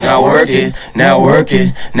now work it, now work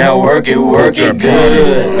it, now work it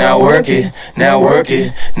good. Now work it, now work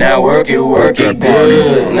it, now work it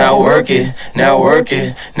good. Now work it, now work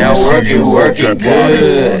it, now work it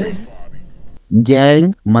good.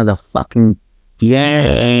 Gang, motherfucking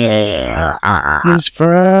yeah. It's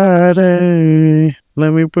Friday.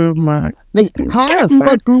 Let me put my Nigga, how the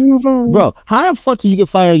fuck, bro? How the fuck did you get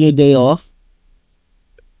fired on your day off?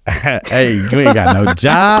 Hey, you ain't got no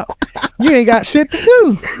job. You ain't got shit to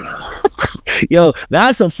do. Yo,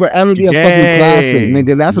 that's a forever be a fucking classic,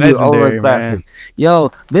 nigga. That's a over classic. Man.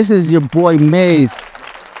 Yo, this is your boy Maze.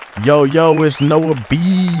 Yo, it's Noah B.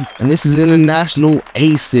 And this is International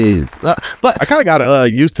Aces. But I kind of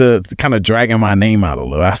got used to kind of dragging my name out a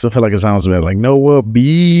little. I still feel like it sounds better, like Noah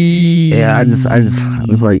B. Yeah, I'm just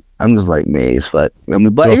like Maze. But I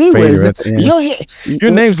mean, but anyways,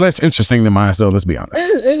 your name's less interesting than mine, so let's be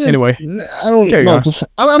honest. Anyway, I don't know.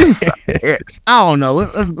 I don't know.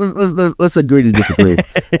 Let's agree to disagree.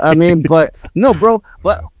 I mean, but no, bro.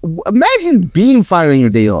 But imagine being fired on your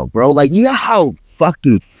day off, bro. Like, you know how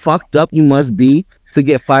fucking fucked up you must be to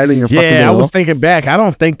get fired on your fucking day I was off? thinking back. I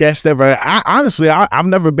don't think that's ever. I've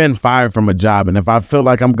never been fired from a job, and if I feel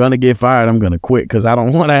like I'm gonna get fired, I'm gonna quit because I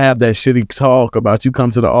don't want to have that shitty talk about you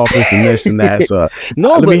come to the office and this and that. So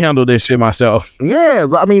let me handle this shit myself. Yeah,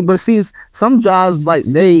 but see, some jobs like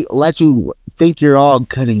they let you think you're all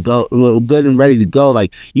good and ready to go.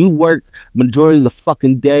 Like, you work majority of the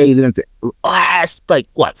fucking day, then it's like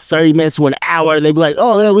what, 30 minutes to an hour. They be like,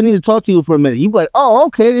 oh yeah, we need to talk to you for a minute. You be like, oh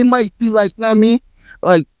okay. They might be like, not me.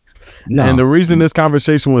 Like, no. And the reason this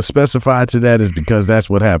conversation was specified to that is because that's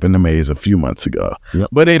what happened to Maze a few months ago. Yep.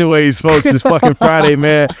 But anyways, folks, it's fucking Friday,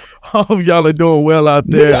 man. Hope y'all are doing well out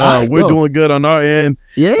there. We're doing good on our end.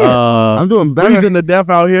 Yeah, I'm doing better. Freezing to death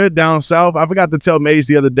out here down south. I forgot to tell Maze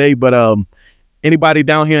the other day, but anybody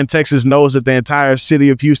down here in Texas knows that the entire city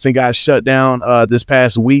of Houston got shut down this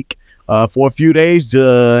past week for a few days.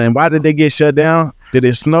 And why did they get shut down? Did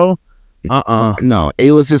it snow? No,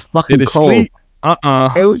 it was just fucking Did it cold. sleet?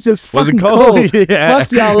 It was just fucking cold. Yeah.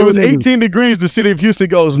 Fuck y'all. It was 18 degrees. The city of Houston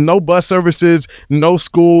goes no bus services, no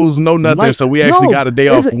schools, no nothing. Like, so we actually got a day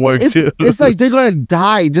off from work too. It's like they're gonna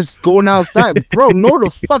die just going outside, bro. No, the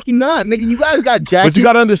fuck you not, nigga. You guys got jackets. But you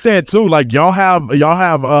gotta understand too. Like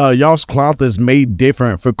y'all's cloth is made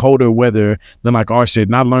different for colder weather than like our shit.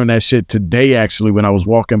 And I learned that shit today actually when I was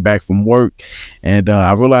walking back from work, and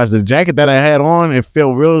I realized the jacket that I had on it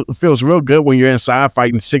feels real good when you're inside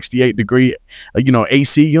fighting 68 degree.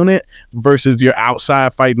 AC unit versus you're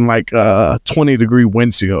outside fighting like 20-degree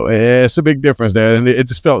wind chill. It's a big difference there, and it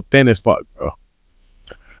just felt thin as fuck, bro.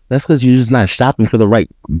 That's because you're just not shopping for the right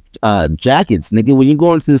jackets, nigga. When you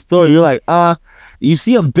go into the store, you're like, you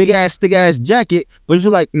see a big ass, thick ass jacket, but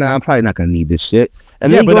you're like, nah, I'm probably not gonna need this shit.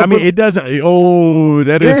 And yeah, but I mean, it doesn't. Oh,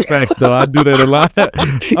 that is facts though. I do that a lot.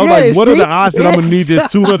 I'm like, what are the odds that I'm gonna need this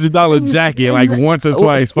 $200 jacket like once or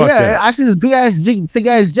twice? Fuck that. I see this big ass, thick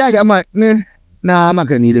ass jacket. I'm like, nah, I'm not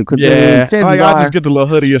gonna need it. I'll just get the little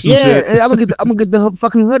hoodie or some shit. Yeah, I'm gonna get the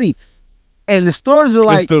fucking hoodie. And the stores are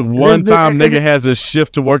like, it's the one time nigga has a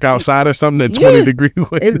shift to work outside or something at 20-degree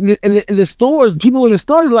wind. And the stores, people in the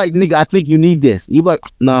stores are like, nigga, I think you need this. You be like,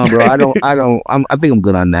 nah, bro, I think I'm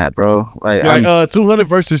good on that, bro. Like $200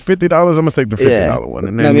 versus $50. I'm gonna take the $50 one,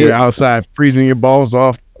 and then you're outside freezing your balls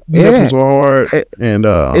off. Nipples are hard, and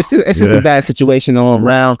it's just a bad situation all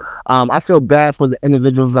around. I feel bad for the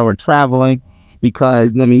individuals that were traveling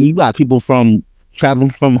because I mean, you got people traveling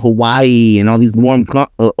from Hawaii and all these warm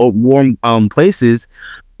places,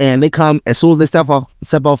 and they come as soon as they step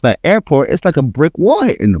off that airport, it's like a brick wall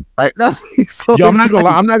hitting them. Like, no, so I'm not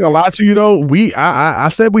gonna lie to you though. I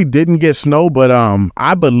said we didn't get snow, but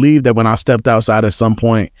I believe that when I stepped outside at some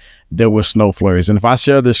point there were snow flurries, and if I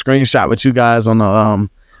share the screenshot with you guys on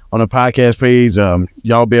the podcast page,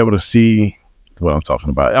 y'all be able to see what I'm talking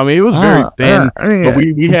about. I mean, it was very thin,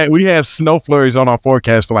 but we had snow flurries on our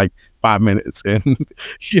forecast for like 5 minutes, and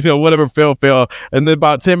whatever fell, and then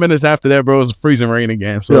about 10 minutes after that, bro, it was freezing rain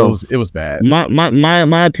again. So it was bad.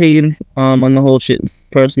 My opinion on the whole shit,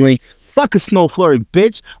 personally, fuck a snow flurry,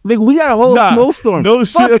 bitch. Like, we got a whole snowstorm. No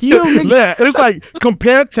fuck shit. You, nigga. Yeah, it's like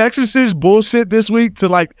compare Texas's bullshit this week to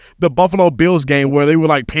like the Buffalo Bills game where they were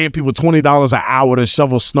like paying people $20 an hour to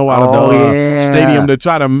shovel snow out of the stadium to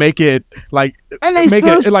try to make it like, and they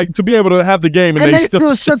to be able to have the game, and they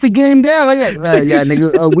still shut the game down. Like, yeah,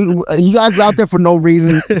 nigga, you guys are out there for no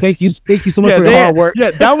reason. Thank you so much for your hard work.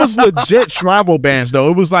 Yeah, that was legit travel bans though.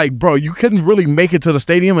 It was like, bro, you couldn't really make it to the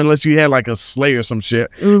stadium unless you had like a sleigh or some shit,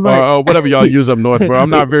 or whatever y'all use up north, bro. I'm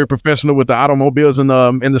not very professional with the automobiles and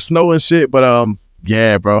in the snow and shit, but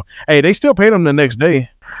yeah, bro. Hey, they still paid them the next day.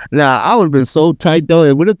 Nah, I would have been so tight though.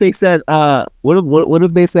 And what if they said, what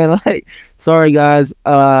if they said like, sorry guys,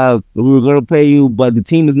 we were gonna pay you, but the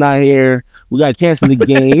team is not here. We got to cancel the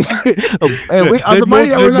game. And the money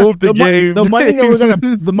that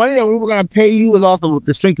we were gonna pay you was also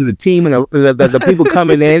the strength of the team and the people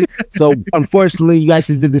coming in. So unfortunately, you guys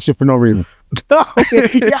just did this shit for no reason.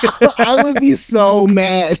 I would be so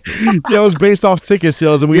mad. Yeah, it was based off ticket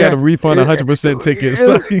sales, and we had to refund 100% tickets.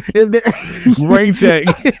 Rain check.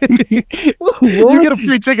 You get a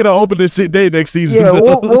free ticket to open this day next season. Yeah,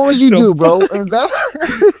 what would you do, bro?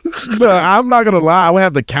 No, I'm not gonna lie. I would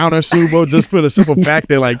have the counter sue, bro, just for the simple fact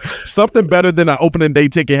that like something better than an opening day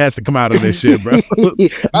ticket has to come out of this shit, bro.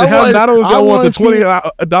 Not only do I want the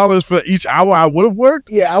 $20 for each hour I would have worked.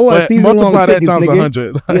 Yeah, I want to multiply that times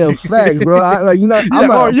 100. Yeah, facts, bro. I'm not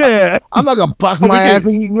gonna bust my ass.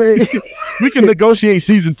 We can negotiate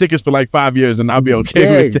season tickets for like 5 years, and I'll be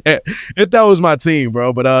okay with that. If that was my team,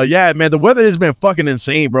 bro. But yeah, man, the weather has been fucking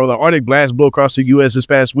insane, bro. The Arctic blast blew across the U.S. this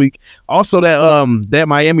past week. Also, that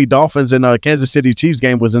Miami Dolphins and Kansas City Chiefs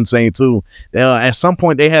game was insane too. At some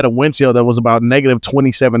point, they had a wind chill that was about negative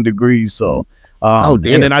 27 degrees. So. And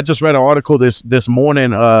then I just read an article this morning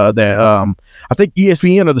that I think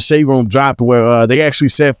ESPN or the Shade Room dropped where they actually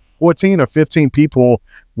said 14 or 15 people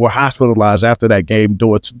were hospitalized after that game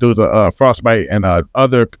due to frostbite and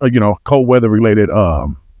other cold weather related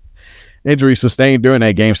injuries sustained during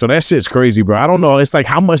that game. So that shit's crazy, bro. I don't know. It's like,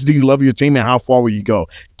 how much do you love your team and how far will you go?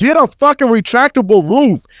 Get a fucking retractable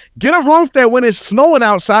roof. Get a roof that when it's snowing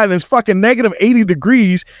outside and it's fucking negative 80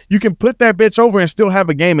 degrees, you can put that bitch over and still have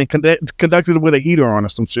a game and conduct it with a heater on or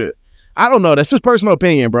some shit. I don't know. That's just personal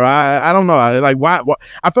opinion, bro. I don't know. Why?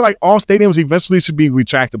 I feel like all stadiums eventually should be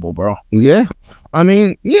retractable, bro. Yeah. I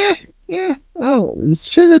mean, yeah. Oh,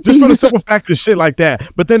 shit. Just for the simple fact of shit like that.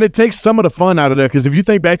 But then it takes some of the fun out of there. Because if you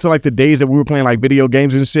think back to like the days that we were playing like video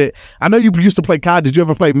games and shit, I know you used to play COD. Did you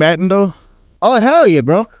ever play Madden though? Oh, hell yeah,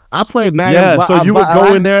 bro. I played Madden. Yeah, so you would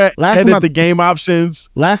go in there, edit the game options.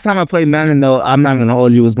 Last time I played Madden, though, I'm not going to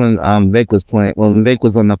hold you, was when Vic was playing. Well, Vic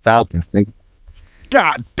was on the Falcons.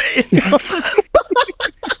 God damn.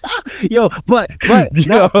 Yo, but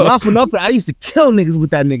not for nothing. I used to kill niggas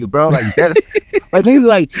with that nigga, bro. Like that. Like niggas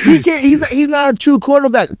like he can't. He's not a true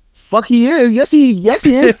quarterback. Fuck, he is. Yes, he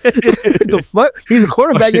is. The fuck, he's a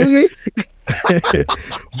quarterback, isn't he?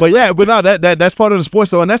 But no, that's part of the sports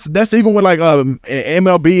though, and that's even with like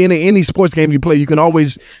MLB, any sports game you play, you can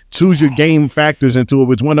always choose your game factors into it,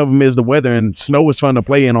 which one of them is the weather, and snow is fun to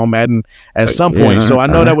play in on Madden at some point. So I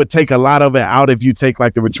know that would take a lot of it out if you take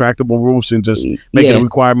like the retractable roofs and just make it a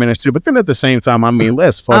requirement and shit. But then at the same time, I mean,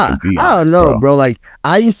 let's fucking be honest, I don't know, bro. Like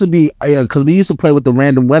I used to be, because we used to play with the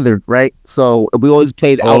random weather, right? So we always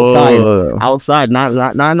played outside,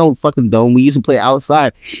 not no fucking dome. We used to play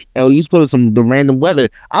outside, and we used to play with the random weather.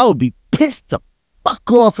 I would be pissed the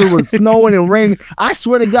fuck off if it was snowing and raining. I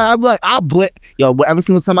swear to God, I'm like, I'll blitz. Yo, but every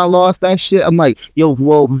single time I lost that shit, I'm like, yo,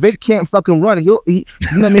 well, Vic can't fucking run. He you know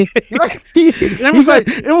what I mean? It was like,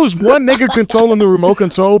 it was one nigga controlling the remote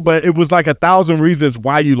control, but it was like 1,000 reasons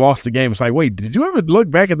why you lost the game. It's like, wait, did you ever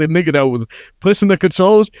look back at the nigga that was pushing the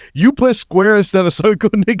controls? You push square instead of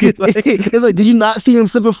circle, nigga. Like, it's like, did you not see him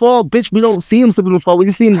slip and fall? Bitch, we don't see him slip and fall. We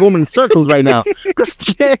just see him going in circles right now.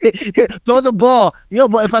 Throw the ball. Yo,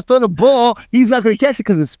 but if I throw the ball, he's not going to catch it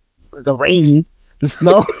because it's the rain, the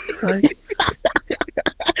snow.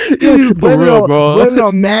 Blame it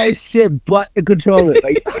on mad shit, but to control it.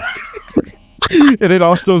 Like, and it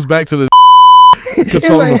all goes back to the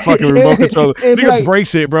controlling the fucking remote controller. Nigga like,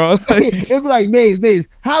 breaks it, bro. It's like, Maze,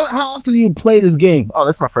 how often do you play this game? Oh,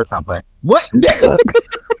 that's my first time playing. What?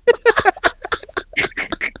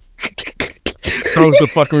 Throws the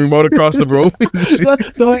fucking remote across the room.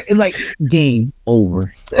 So it's like, game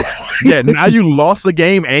over. Yeah, now you lost the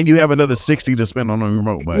game and you have another 60 to spend on the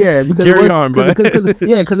remote. But yeah, because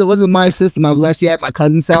because it wasn't my system. I was actually at my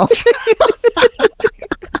cousin's house.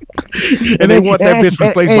 And they want that bitch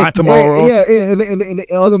replaced by tomorrow. And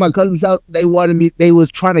all of my cousins out, they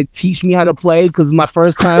was trying to teach me how to play because it's my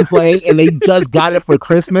first time playing, and they just got it for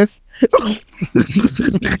Christmas.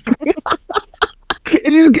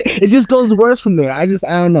 It just goes worse from there. I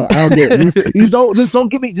don't know. I don't get it.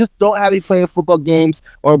 Just don't have me playing football games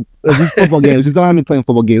or just football games. Just don't have me playing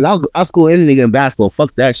football games. I'll school any nigga in basketball.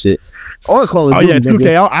 Fuck that shit. Or call it. Oh yeah,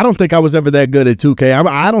 2K. I don't think I was ever that good at 2K.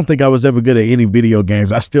 I don't think I was ever good at any video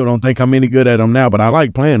games. I still don't think I'm any good at them now, but I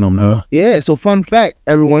like playing them though. Yeah. So fun fact,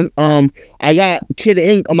 everyone. I got Kid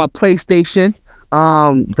Ink on my PlayStation.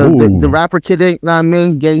 The rapper Kid Ink, know what I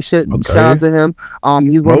mean? Gang shit. Okay. Shout out to him.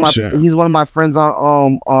 He's one of my friends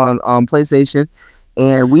on PlayStation.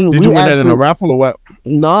 And Did you win that in a raffle or what?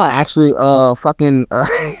 No, actually, fucking,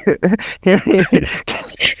 hear,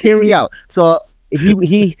 hear me out. So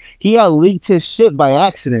he leaked his shit by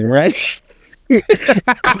accident, right?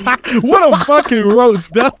 What a fucking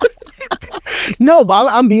roast, though. No,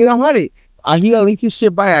 but I'm being 100. He leaked his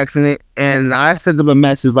shit by accident, and I sent him a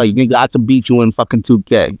message like, "Nigga, I could beat you in fucking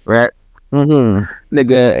 2K, right?"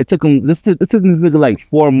 Nigga, it took him. It took this nigga like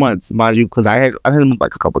 4 months, mind you, because I hit him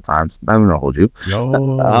like a couple times. I'm gonna hold you. Yo,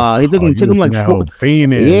 He took him like 4.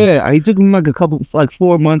 Yeah, he took him like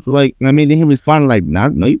 4 months. Like, I mean, then he responded like, "No,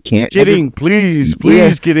 you can't." Kidding, please,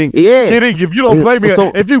 kidding. Yeah, kidding. If you don't play me,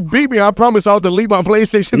 if you beat me, I promise I'll delete my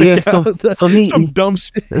PlayStation account. So he some dumb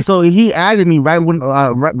shit. So he added me right when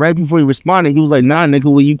right before he responded. He was like, "Nah, nigga,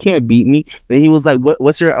 well, you can't beat me." Then he was like,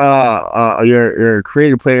 "What's your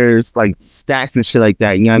creative players like stats and shit like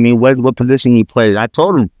that? You know what I mean? What position he played?" I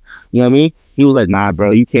told him. You know what I mean? He was like, "Nah,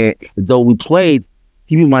 bro, you can't." Though we played,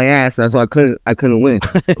 he beat my ass, so I couldn't win.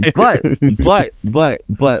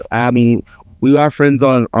 but I mean, we are friends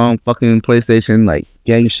on fucking PlayStation, like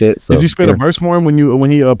gang shit. So did you spit a verse for him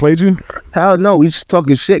when he played you? Hell no, we just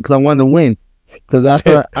talking shit because I wanted to win. Because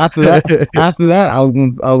after that, I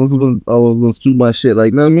was gonna shoot my shit.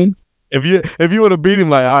 Like, you know what I mean? If you would have beat him,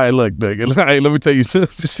 like, all right, look, nigga, all right, let me tell you some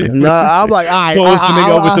shit. No, I'm like, all right, pull this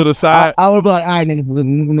nigga over to the side. I would be like, all right, nigga, let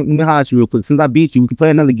me holler at you real quick. Since I beat you, we can play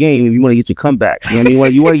another game if you want to get your comeback. You know what I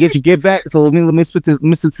mean? You want to get your get back? So let me spit this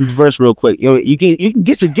verse real quick. You know, you can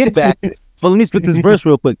get your get back. But let me spit this verse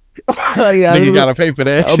real quick. Yeah, nigga gotta pay for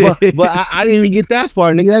that. But I didn't even get that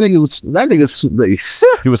far, nigga. That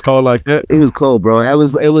nigga he was cold like that. It was cold, bro. It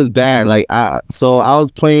was bad. Like I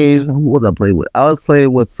was playing. Who was I playing with? I was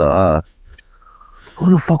playing with who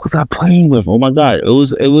the fuck was I playing with? Oh my god! It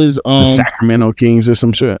was the Sacramento Kings or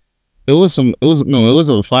some shit. It was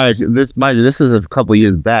a fire. This is a couple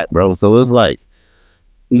years back, bro. So it was like,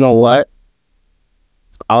 you know what?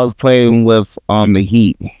 I was playing with the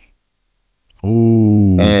Heat.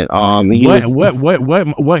 Ooh, and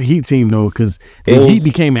what Heat team though? Because the Heat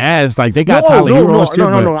became ass. Like they got Tyler Hero.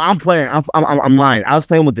 No. I'm playing. I'm lying. I was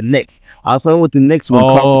playing with the Knicks. I was playing with the Knicks when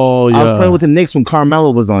I was playing with the Knicks when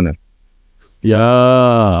Carmelo was on it.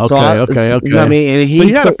 Yeah. Okay. You know what I mean? And so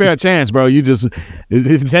you had a fair chance, bro. You just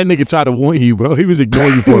that nigga tried to warn you, bro. He was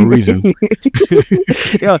ignoring you for a reason.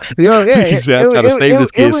 Yeah. He said, "I try to save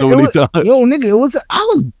this kid so many times." Yo, nigga, I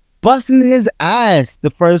was busting his ass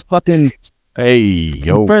the first fucking. Hey,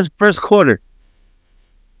 yo. First quarter.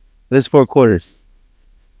 There's 4 quarters.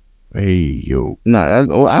 Hey, yo. No,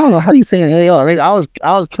 I don't know how you saying hey, yo. I was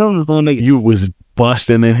killing this little nigga. You was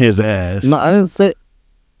busting in his ass. No, I didn't say.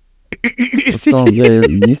 You sound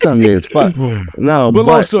good as fuck. No,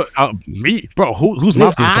 but me, bro. Who's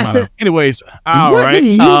mouth is coming out? Anyways, all right.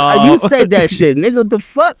 You said that shit, nigga. What the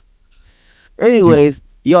fuck? Anyways.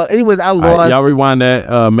 I lost. Right, y'all rewind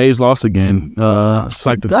that. Mays lost again. It's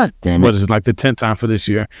like God damn it. What is it, like the 10th time for this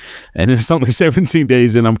year? And it's only 17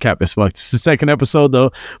 days in. I'm capped as fuck. It's the second episode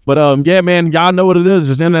though. But yeah, man, y'all know what it is.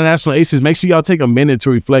 It's International Aces. Make sure y'all take a minute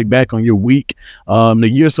to reflect back on your week, the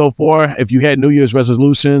year so far. If you had New Year's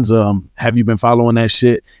resolutions, have you been following that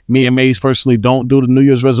shit? Me and Mays personally don't do the New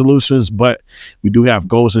Year's resolutions, but we do have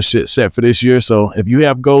goals and shit set for this year. So if you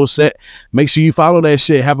have goals set, make sure you follow that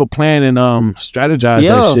shit. Have a plan and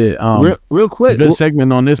strategize. That shit. Real quick, good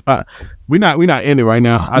segment on this part. We not in it right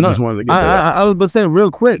now. I just wanted to get that. I was about to say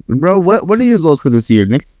real quick, bro. What are your goals for this year,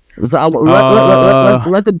 Nick? Let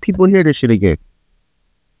the people hear this shit again.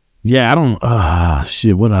 Yeah, I don't.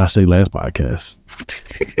 Shit. What did I say last podcast?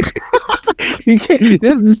 You can't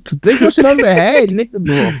take your shit over the head, Nick.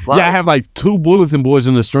 Yeah, I have like 2 bulletin boards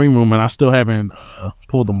in the stream room, and I still haven't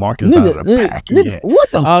pulled the markers out of the pack yet.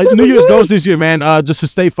 What the New Year's goals this year, man. Just to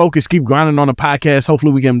stay focused, keep grinding on the podcast.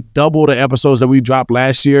 Hopefully, we can double the episodes that we dropped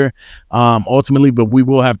last year. Ultimately, but we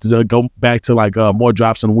will have to go back to like more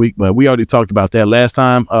drops in a week. But we already talked about that last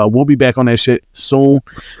time. We'll be back on that shit soon.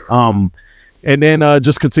 And then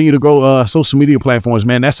just continue to grow social media platforms,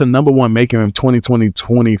 man. That's the number one maker in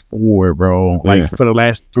 2020-24, bro. Like for the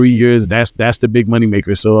last 3 years, that's the big money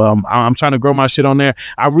maker. So I'm trying to grow my shit on there.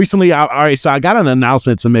 I got an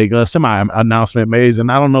announcement to make, a semi-announcement, Maze,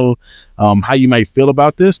 and I don't know how you might feel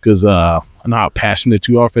about this because I know how passionate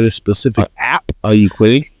you are for this specific app. Are you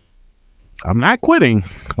quitting? I'm not quitting.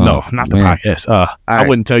 No, not the podcast. I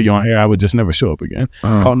wouldn't tell you on here. I would just never show up again.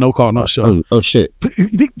 Call, not show. Oh shit.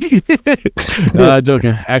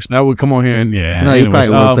 Joking. Actually, I would come on here and yeah. No, you probably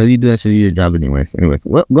will because you do that shit in your job anyways.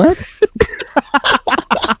 What? Go ahead.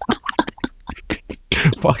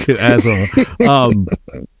 Fucking asshole.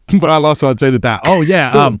 But I lost on say that. Oh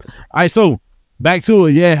yeah. All right. So Back to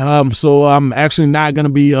it, yeah. So I'm actually not gonna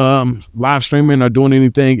be live streaming or doing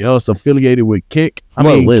anything else affiliated with Kick.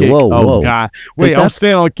 Kick. Whoa. God, wait, TikTok? I'm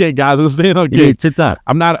staying on Kick, guys. I'm staying on You mean Kick. TikTok?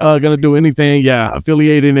 I'm not gonna do anything,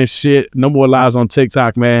 affiliating and shit. No more lives on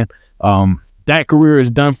TikTok, man. That career is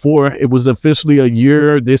done for. It was officially a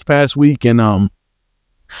year this past week, and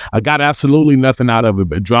I got absolutely nothing out of it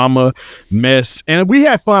but drama, mess, and we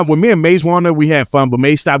had fun. When me and Maze were on there, we had fun, but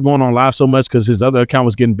Maze stopped going on live so much because his other account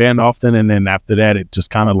was getting banned often, and then after that, it just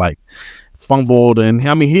kind of like fumbled. And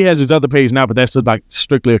I mean, he has his other page now, but that's like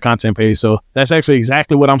strictly a content page. So that's actually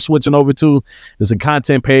exactly what I'm switching over to. It's a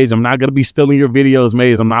content page. I'm not gonna be stealing your videos,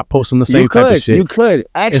 Maze. I'm not posting the same type of shit. You could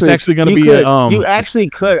actually. It's actually gonna be you actually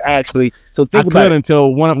could actually. So think about it.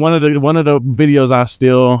 Until one of the videos I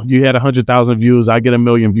steal, you had 100,000 views, I get 1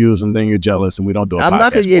 million views, and then you're jealous, and we don't do a podcast. I'm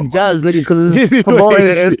not gonna get jealous, nigga, because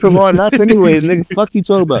it's promoting us anyways, nigga. Fuck you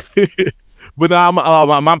talking about. But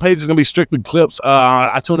my page is gonna be strictly clips.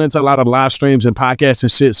 I tune into a lot of live streams and podcasts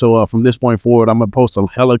and shit. So from this point forward, I'm gonna post a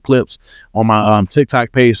hella clips on my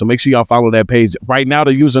TikTok page. So make sure y'all follow that page. Right now, the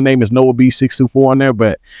username is NoahB624 on there,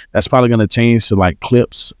 but that's probably gonna change to like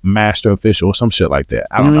Clips Master Official or some shit like that.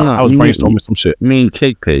 I don't know. I was brainstorming some shit. You mean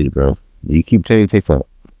Kick page, bro? You keep saying TikTok.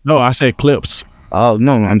 No, I said Clips. Oh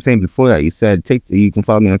no, I'm saying before that you said you can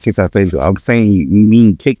follow me on TikTok page. I'm saying you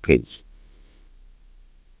mean Kick page.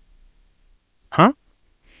 Huh?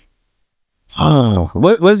 Oh,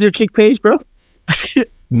 what's your Kick page, bro?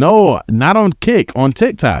 No, not on Kick, on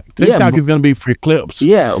TikTok. TikTok is gonna be for clips.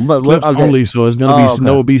 Yeah, but clips only, so it's gonna be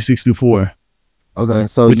NoahB624. Okay,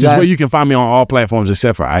 so which is where you can find me on all platforms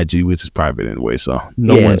except for IG, which is private anyway. So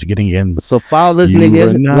no one's getting in. So follow this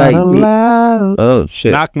nigga. Like, oh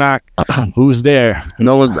shit! Knock knock. Who's there?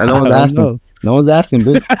 No one's asking. No one's asking,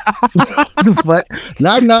 bitch. But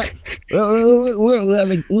knock knock. We're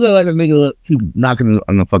let a nigga keep knocking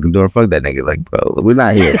on the fucking door. Fuck that nigga, like, bro. We're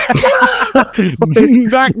not here.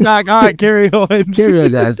 Knock knock. All right, carry on,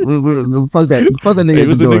 guys. Fuck that. Fuck that nigga. It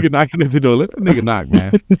was a nigga knocking at the door. Let the nigga knock,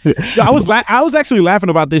 man. I was actually laughing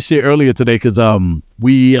about this shit earlier today because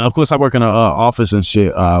we of course I work in an office and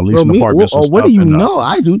shit, leasing apartments. What do you know?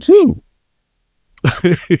 I do too.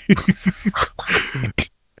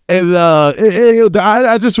 And I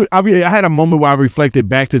had a moment where I reflected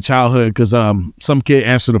back to childhood because some kid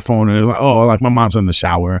answered the phone and it was like, oh, like my mom's in the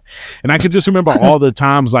shower, and I could just remember all the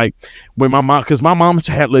times like when my mom's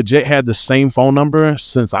had legit had the same phone number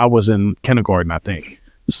since I was in kindergarten, I think.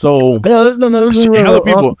 So no,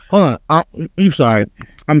 people. Hold on, I'm sorry.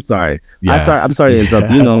 Yeah. I'm sorry to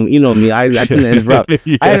interrupt. You know me. I tend to interrupt.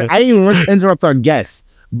 Yeah. I didn't even interrupt our guests,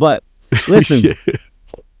 but listen.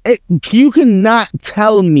 You cannot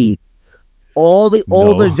tell me all the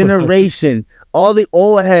older generation, all the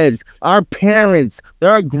old heads, our parents,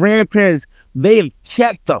 our grandparents, they've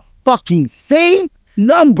checked the fucking same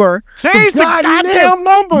number. Change the goddamn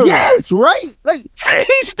number. Yes, right? Like,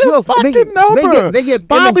 change the fucking number. They get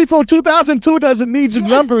Bobby from 2002 doesn't need your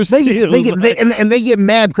numbers. They get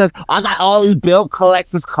mad because I got all these bill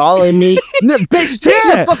collectors calling me. Bitch,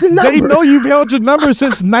 change the fucking number. They know you've held your number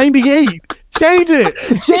since 98. Change it.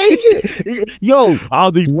 Yo.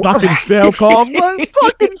 All these fucking spam calls.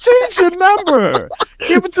 Fucking change your number.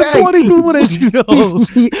 Give it to 20 people that you know.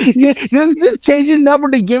 Just change your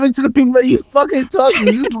number to give it to the people that you fucking talk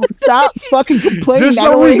to. Stop fucking complaining. There's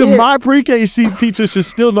no reason my pre-K teacher should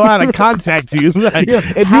still know how to contact you. Like,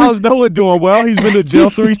 how's Noah doing? Well, he's been to jail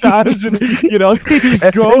 3 times and, he's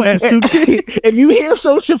grown as 2 kids. If you hear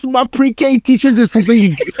some shit from my pre-K teacher, there's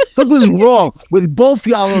something's wrong with both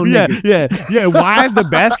y'all. Yeah, why is the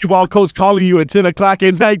basketball coach calling you at 10 o'clock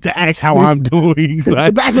at night to ask how I'm doing? Like,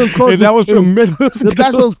 the basketball coach, that was from the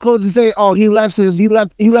basketball coach is saying, "Oh, he left his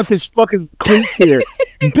fucking cleats here."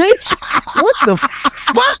 Bitch, what the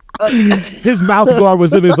fuck? His mouth guard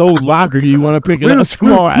was in his old locker. You want to pick it up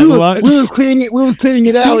tomorrow at lunch? We was cleaning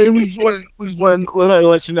it out, and we just want to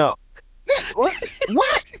let you know. What?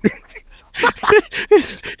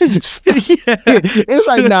 It's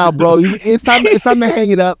like, nah, bro. It's time to hang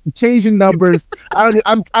it up. Change your numbers. I don't give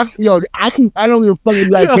a fuck if you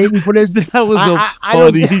guys hate me for this. That was I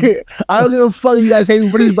don't give a fuck if you guys hate me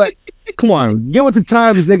for this, but come on, get with the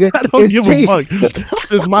times, nigga. I don't give a fuck.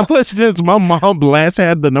 Since my mom last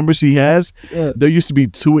had the number she has, there used to be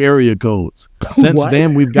 2 area codes. Since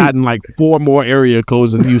then, we've gotten like 4 more area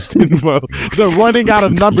codes in Houston, bro. They're running out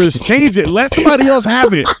of numbers. Change it. Let somebody else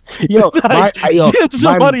have it. Get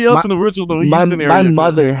somebody else in the original Houston area. My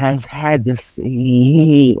mother has had this.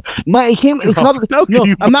 I'm not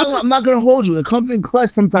gonna hold you. It comes in clutch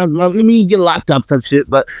sometimes. I mean, you get locked up type shit,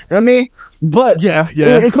 but you know what I mean. But yeah,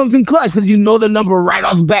 it comes in clutch because you know the number right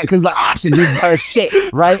off the bat. Because like, oh shit, this is her shit,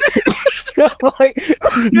 right?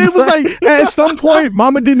 It was like at some point,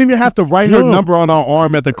 Mama didn't even have to write her number on our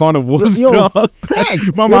arm at the carnival.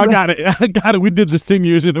 Mama, I got it. We did this 10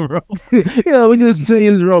 years in a row. We did this 10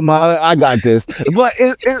 years in a row, Mama. I got this. But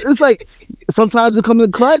it's like sometimes it comes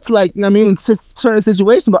in clutch, like I mean, in certain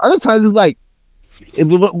situations. But other times it's like.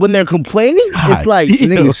 When they're complaining, it's like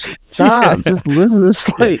niggas, stop. Just listen. It's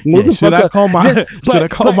like should I call my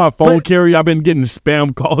phone carrier? I've been getting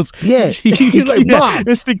spam calls. Yeah, he's like, Mom,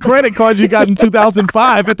 it's the credit card you got in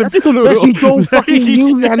 2005 at the funeral that you don't fucking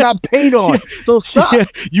use and not paid on. So stop. Yeah.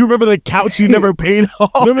 You remember the couch you never paid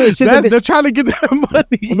off? Remember the shit they're trying to get their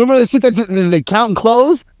money. Remember the shit that the account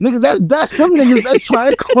closed? Niggas, that's them niggas that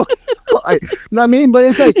try to call. Like, you know what I mean? But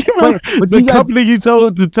it's like but the company you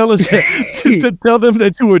told to tell us to tell them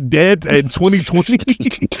that you were dead in 2020.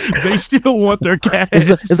 They still want their cash.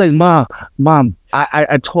 It's like, mom,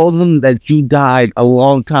 I told them that you died a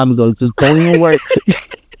long time ago. Just don't even worry.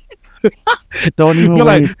 Don't even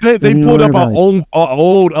worry. Like, they pulled up our old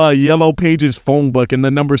Yellowpages phone book and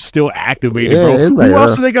the number's still activated, bro. Like, who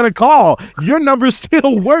else are they gonna call? Your number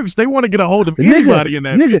still works. They want to get a hold of anybody in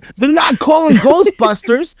that. Nigga, they're not calling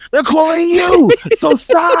Ghostbusters. They're calling you. So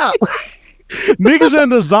stop. Niggas are in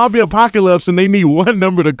the zombie apocalypse and they need one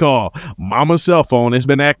number to call. Mama's cell phone. It's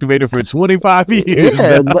been activated for 25 years.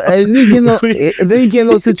 Yeah, but then you get in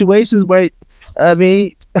those situations where, I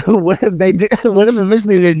mean, what if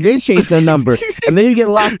eventually they did change their number and then you get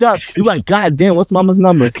locked up? You're like, God damn, what's Mama's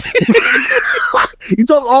number? You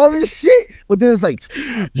talk all this shit, but then it's like,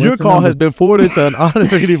 your call has been forwarded to an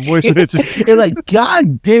automated voice message. It's like,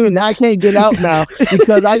 God damn it, now I can't get out now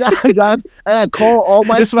because I got to call all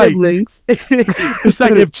my siblings. It's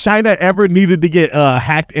like if China ever needed to get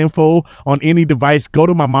hacked info on any device, go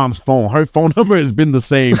to my mom's phone. Her phone number has been the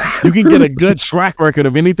same. You can get a good track record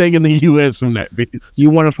of anything in the U.S. from that bitch.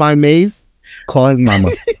 You want to find Maze? Call his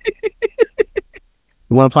mama.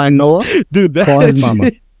 You want to find Noah? Dude, call his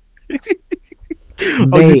mama.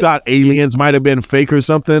 You thought aliens might have been fake or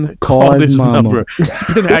something? Call this mama. number.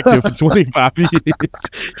 It's been active for 25 years.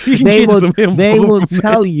 They will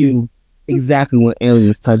tell you exactly when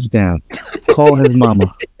aliens touch down. Call his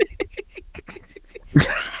mama.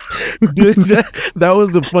 Dude, that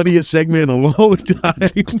was the funniest segment in a long time.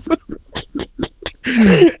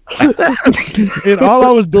 And all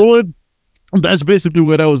I was doing, that's basically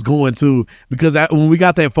what I was going to, because when we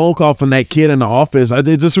got that phone call from that kid in the office,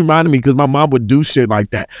 it just reminded me because my mom would do shit like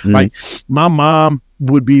that. Like my mom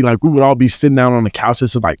would be like, we would all be sitting down on the couch.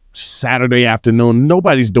 This is like Saturday afternoon.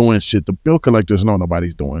 Nobody's doing shit. The bill collectors know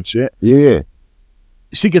nobody's doing shit. Yeah.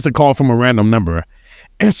 She gets a call from a random number.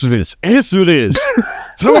 Answer this.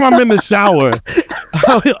 Tell them I'm in the shower.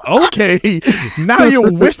 Okay. Now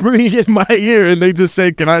you're whispering in my ear and they just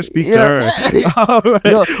say, can I speak to her? All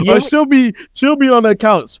right. Or she'll be on the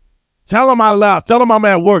couch. Tell them I left. Tell them I'm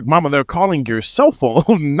at work. Mama, they're calling your cell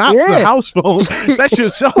phone, not the house phone. That's your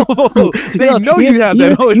cell phone. They know you have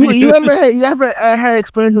that. You ever had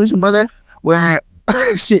experience with your mother where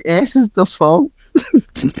she answers the phone?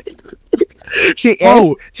 She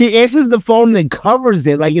answers the phone and then covers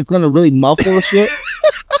it like it's gonna really muffle shit,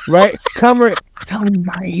 right? Cover it. Tell me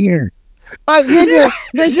my ear. She's lip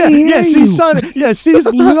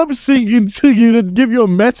syncing to you to give you a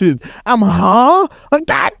message. Like,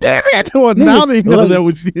 God damn it! Well, now they know that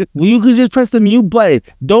was you. You can just press the mute button.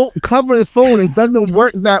 Don't cover the phone. It doesn't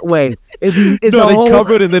work that way. They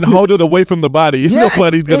cover it and then hold it away from the body.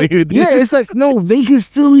 Nobody's gonna hear this. Yeah, it's like, no, they can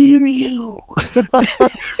still hear you.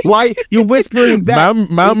 Why you're whispering back?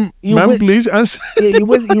 Ma'am, please answer. You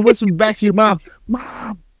whisper back to your mom.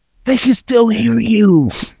 Mom, they can still hear you.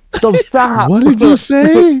 So stop. What did you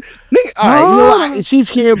say? All right, she's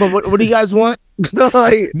here, but what do you guys want?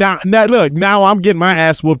 Now look, now I'm getting my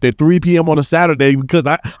ass whooped at 3 p.m. on a Saturday because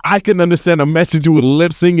I couldn't understand a message you were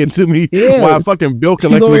lip singing to me while a fucking bill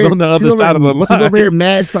collector was on the other side of the line. She's over here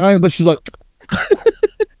mad signs, but she's like,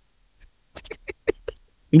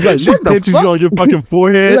 you're like, what the fuck? You on your fucking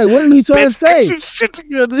forehead. You're like, what are you trying to say? Shit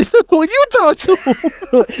together. When you talk to him,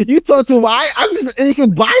 I'm just an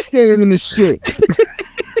innocent bystander in this shit.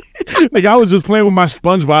 Like I was just playing with my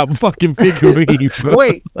SpongeBob fucking figurine.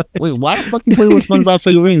 Wait, why the fuck you playing with SpongeBob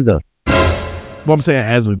figurines though? Well, I'm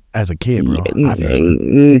saying as a kid, bro.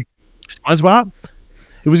 SpongeBob.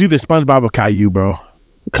 It was either SpongeBob or Caillou, bro.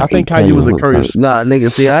 I think Caillou was a curse. Nah,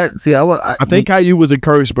 nigga. I think Caillou was a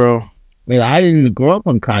curse, bro. Man, I didn't even grow up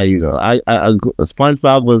on Caillou though.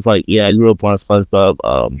 SpongeBob was like, yeah, I grew up on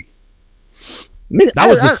SpongeBob. That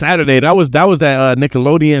was the Saturday. That was that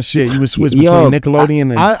Nickelodeon shit. You would switch between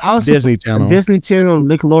Nickelodeon and Disney Channel. Disney Channel,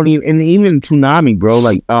 Nickelodeon, and even Toonami, bro.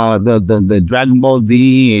 Like the Dragon Ball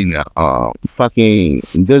Z and fucking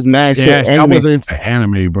there's mad shit. Yeah, I wasn't into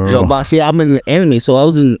anime, bro. Yo, but see, I'm in the anime, so I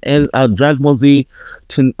was in Dragon Ball Z.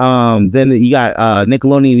 Then you got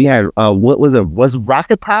Nickelodeon. You had what was it? Was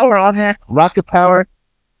Rocket Power on there? Rocket Power.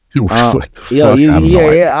 I'm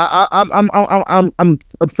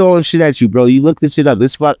throwing shit at you, bro. You look this shit up.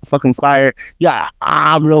 This fucking fire. Yeah,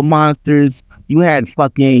 Real Monsters. You had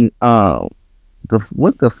fucking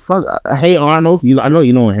what the fuck? Hey Arnold. I know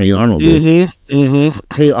you know what Hey Arnold is.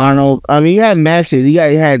 Hey Arnold. I mean, you had mad shit. You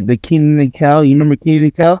had the Keenan and Kel. You remember Keenan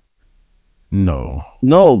and Kel?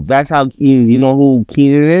 No, that's how you know who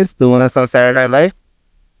Keenan is. The one that's on Saturday Night Live.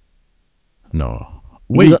 No.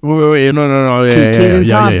 Wait, no. Kenan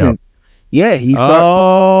Thompson. Yeah, he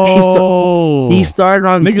started. He started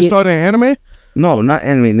on. Nigga started in anime? No, not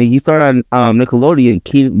anime. He started on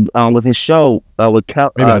Nickelodeon. With his show with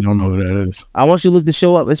Cal. Maybe I don't know who that is. I want you to look the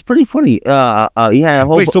show up. It's pretty funny. He had a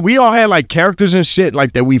whole. Wait, so we all had like characters and shit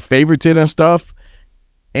like that we favorited and stuff,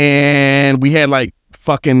 and we had like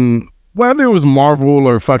fucking whether it was Marvel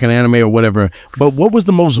or fucking anime or whatever. But what was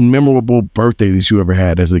the most memorable birthday that you ever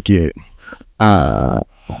had as a kid? Your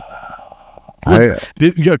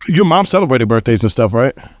mom celebrated birthdays and stuff,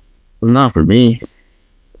 right? Not for me.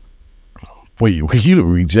 Wait, were you the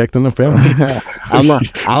reject in the family?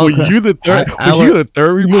 Were you the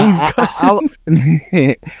third removed?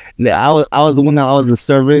 I was the one that I was the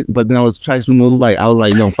servant, but then I was twice removed. Like I was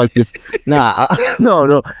like, no, fuck this. Nah,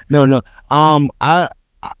 no.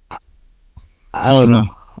 I don't know.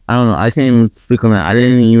 I can't even speak on that. I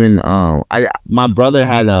didn't even. My brother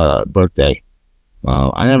had a birthday.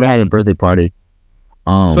 I never had a birthday party.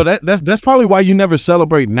 So that's probably why you never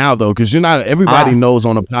celebrate now, though, because you're not. Everybody knows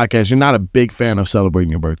on the podcast you're not a big fan of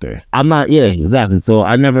celebrating your birthday. I'm not. Yeah, exactly. So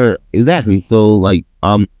I never exactly. So like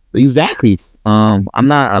exactly. I'm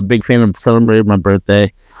not a big fan of celebrating my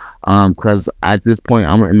birthday. Because at this point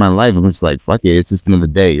I'm in my life, I'm just like fuck it. It's just another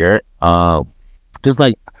day. Right. Just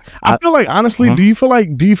like. I feel like honestly, do you feel like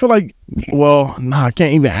well, nah, I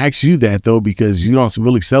can't even ask you that though, because you don't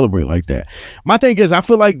really celebrate like that. My thing is I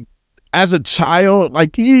feel like as a child,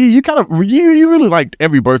 like you kind of you really liked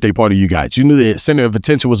every birthday party you got. You knew the center of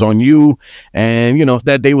attention was on you, and you know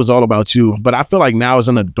that day was all about you. But I feel like now as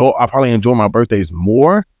an adult, I probably enjoy my birthdays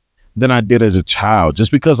more than I did as a child,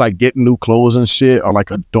 just because like getting new clothes and shit or like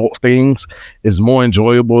adult things is more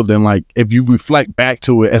enjoyable than like if you reflect back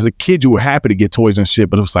to it as a kid, you were happy to get toys and shit,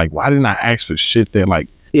 but it was like, why didn't I ask for shit that like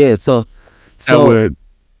so would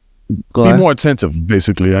be more attentive,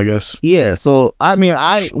 basically, I guess. Yeah, so I mean,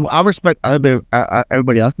 I respect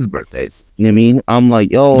everybody else's birthdays. You know what I mean? I'm like,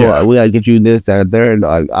 yo, we gotta get you this, that, third.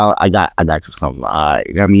 Like, I got you something. I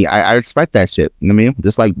mean, I respect that shit. You know what I mean?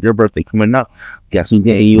 Just like your birthday coming up, guess who's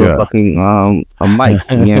getting you a fucking a mic?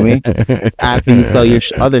 You know what I mean? After you sell your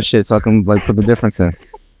other shit, so I can like put the difference in.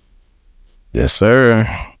 Yes, sir.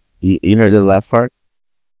 You heard the last part?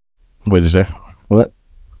 What did you say? What?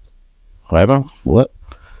 What happened? What?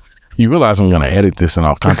 You realize I'm gonna edit this and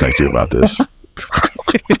I'll contact you about this.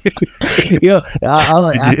 Yo,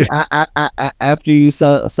 after you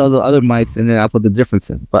sell the other mics, and then I put the difference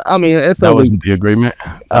in. But I mean, that wasn't the agreement.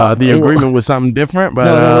 The agreement was something different. But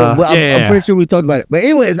I'm pretty sure we talked about it. But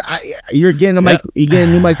anyways, you're getting a mic. You're getting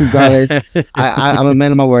a new mic regardless. I'm a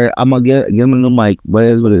man of my word. I'm gonna get him a new mic. But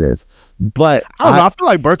it is what it is. But I don't know. I feel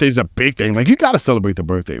like birthday's a big thing. Like you gotta celebrate the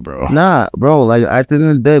birthday, bro. Nah, bro. Like at the end of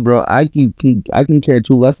the day, bro, I can care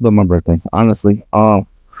too less about my birthday. Honestly, I've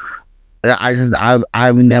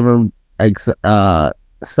never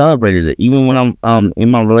celebrated it. Even when I'm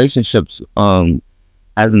in my relationships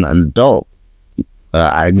as an adult,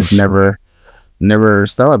 I just never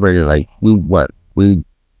celebrated. Like we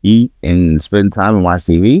eat and spend time and watch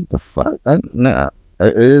TV. The fuck, nah.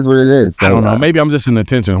 It is what it is. So, I don't know. Maybe I'm just an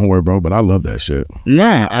attention whore, bro, but I love that shit.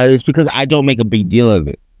 Nah, it's because I don't make a big deal of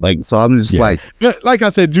it. Like, so I'm just like I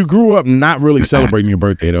said, you grew up not really celebrating your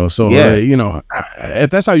birthday though. So you know, if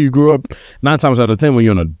that's how you grew up, 9 times out of 10, when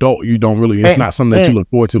you're an adult, you don't really. It's not something that you look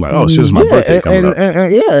forward to. Like, oh, shit, it's my birthday coming up.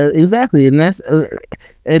 Yeah, exactly. And that's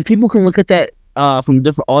and people can look at that from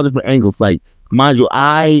all different angles. Like, mind you,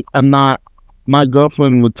 I am not. My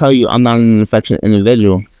girlfriend would tell you I'm not an affectionate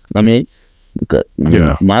individual. I mean. Because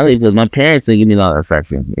my parents didn't give me a lot of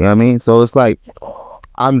affection. You know what I mean? So it's like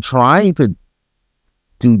I'm trying to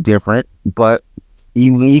do different, but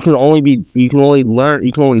you can only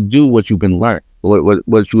do what you've been learned,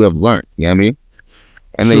 what you have learned. You know what I mean?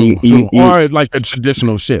 And True, then or like the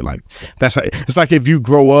traditional shit. Like that's like, it's like if you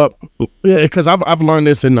grow up, yeah. Because I've learned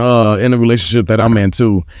this in a relationship that I'm in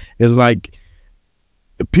too. It's like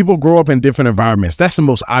people grow up in different environments. That's the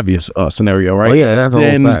most obvious scenario, right? Oh yeah, that's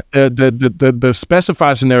Then all fact. the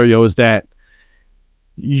specified scenario is that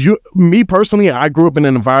me personally, I grew up in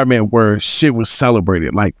an environment where shit was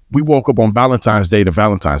celebrated. Like we woke up on Valentine's Day to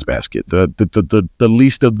Valentine's basket, the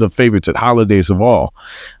least of the favorites at holidays of all.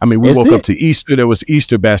 I mean, we woke up to Easter. There was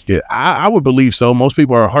Easter basket. I would believe so. Most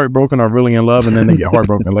people are heartbroken or really in love, and then they get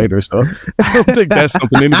heartbroken later. So I don't think that's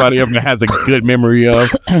something anybody ever has a good memory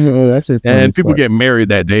of. That's it. And people get married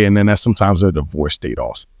that day, and then that's sometimes a divorce date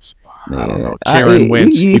also. So, I don't know. Karen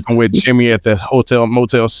went sleeping with Jimmy at the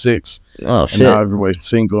Motel 6. Oh shit! And now everybody's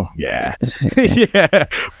single. Yeah, yeah.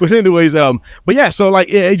 But anyways, but yeah. So like,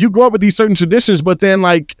 yeah, you grow up with these certain traditions, but then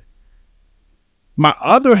like, my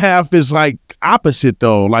other half is like opposite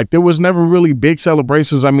though. Like there was never really big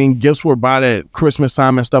celebrations. I mean, gifts were bought at Christmas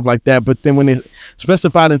time and stuff like that. But then when it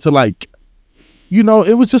specified into like, you know,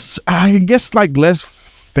 it was just, I guess, like less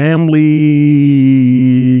family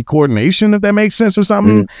coordination, if that makes sense or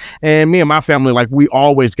something. And me and my family, like we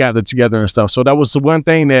always gathered together and stuff. So that was the one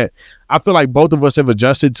thing that I feel like both of us have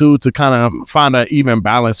adjusted to kind of find an even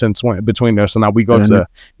balance between us. So now we go to,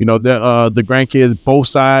 you know, the grandkids, both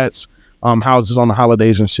sides, houses on the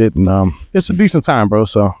holidays and shit. And it's a decent time, bro.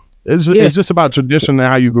 So it's just about tradition and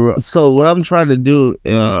how you grew up. So what I'm trying to do,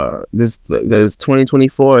 this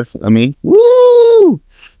 2024. I mean, woo!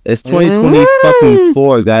 It's 2020 fucking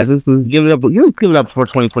 4, guys. Let's give it up. Let's give it up for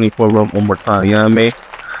 2024 one more time. You know what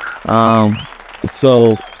I mean?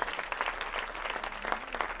 So,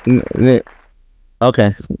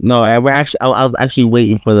 okay. No, I was actually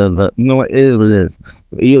waiting for the. You know what? It is what it is.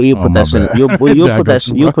 You put that shit. You'll put that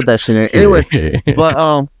shit. You'll put that shit in. Anyway,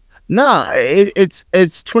 but no, it's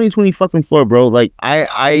 2020 fucking 4, bro. Like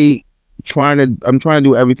I'm trying to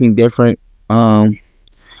do everything different.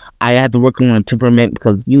 I had to work on my temperament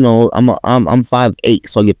because, you know, I'm 5'8",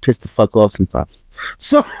 so I get pissed the fuck off sometimes.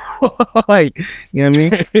 So, like, you know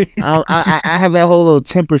what I mean? I have that whole little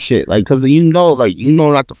temper shit, like, because you know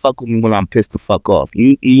not to fuck with me when I'm pissed the fuck off.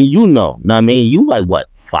 You know what I mean? You like what,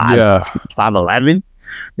 5'11"? You know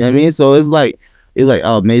what I mean? So it's like,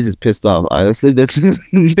 oh, Maze is pissed off. Let's leave this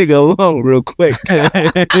nigga alone real quick. He's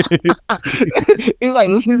like,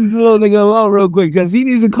 let's leave this little nigga alone real quick because he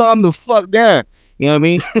needs to calm the fuck down. You know what I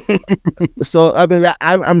mean? So I mean,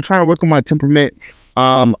 I'm trying to work on my temperament.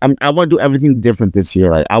 I want to do everything different this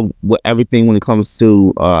year. Like everything when it comes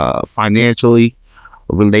to financially,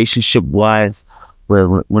 relationship wise,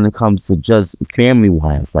 when it comes to just family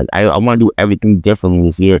wise. Like I want to do everything differently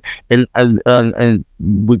this year. And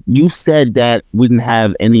you said that we didn't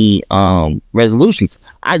have any resolutions.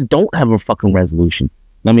 I don't have a fucking resolution.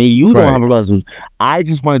 I mean, you don't have a resolution. I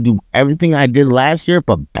just want to do everything I did last year,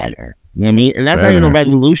 but better. You know what I mean? And that's not even a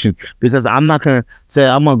resolution because I'm not going to say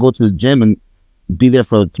I'm going to go to the gym and be there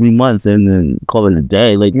for 3 months and then call it a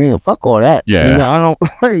day. Like, yeah, fuck all that. Yeah. You know, I don't,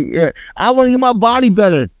 I want to get my body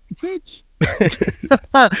better. Bitch.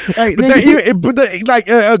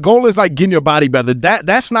 A goal is like getting your body better.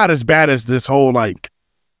 That's not as bad as this whole like,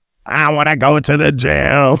 I want to go to the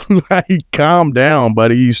gym. Like, calm down,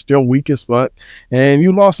 buddy. You still weak as fuck and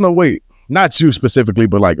you lost no weight. Not you specifically,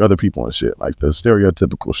 but like other people and shit, like the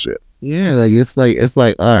stereotypical shit. Yeah, like it's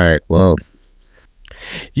like all right, well,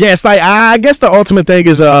 yeah, it's like I guess the ultimate thing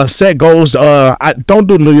is set goals. I don't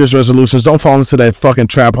do New Year's resolutions. Don't fall into that fucking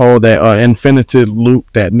trap hole, that infinite loop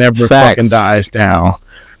that never fucking dies down.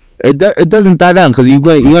 It doesn't die down because you're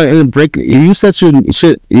gonna break. If you set your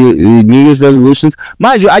New Year's resolutions,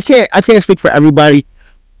 mind you, I can't speak for everybody,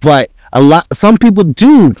 but some people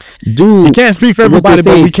do. You can't speak for everybody,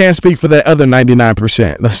 but we can't speak for the other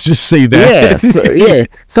 99%. Let's just say that. Yeah,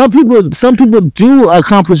 Some people do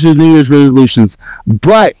accomplish their New Year's resolutions,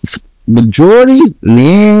 but majority,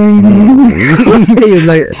 man,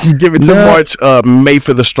 like give it to March, May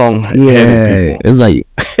for the strong. Yeah, it's like,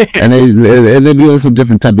 and they be on some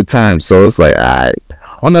different type of time, so it's like, all right.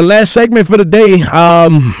 On the last segment for the day, I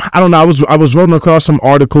don't know. I was rolling across some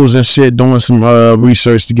articles and shit, doing some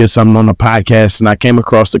research to get something on the podcast, and I came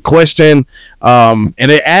across the question, and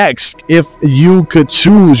it asks, if you could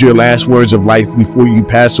choose your last words of life before you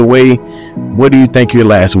pass away, what do you think your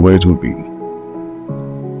last words would be?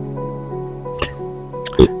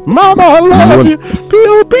 Mama, I love you.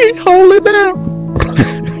 P.O.P. hold it down.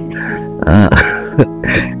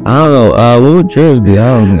 I don't know. What would yours be?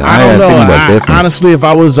 I don't know. Honestly, if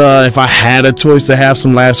I had a choice to have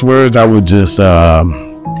some last words, I would just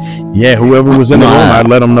Yeah, whoever was in the room, I'd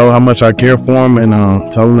let them know how much I care for them and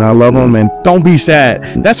tell them I love them and don't be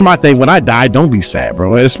sad. That's my thing. When I die, don't be sad,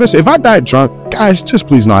 bro. Especially if I died drunk, guys, just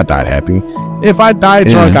please know I died happy. If I died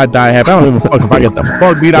drunk, I died happy. I don't give a fuck if I get the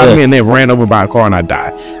fuck beat out of me and then ran over by a car and I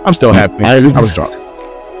die. I'm still happy. I was drunk.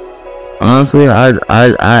 Honestly,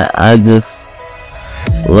 I just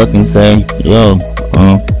look and say, yo,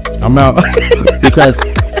 I'm out. Because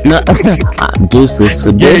deuces.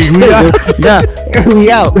 We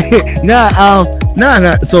out. No.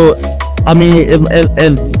 So, I mean, if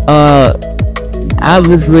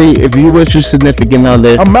obviously, if you with your significant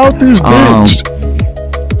other, I'm out this bitch.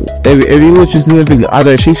 If you with your significant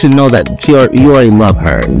other, she should know that you already love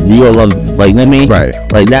her. You are love, like, you know what I mean? Right.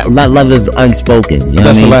 Like that love is unspoken. You know That's what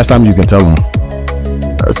I mean? The last time you can tell them.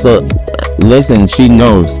 So, listen, she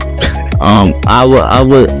knows. I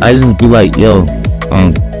just be like, yo,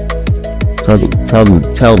 tell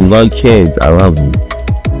the kids I love them.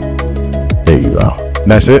 There you go.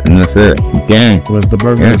 That's it. And that's it. Gang. Where's the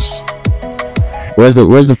burgers? Yeah. Where's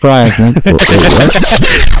the fries, man?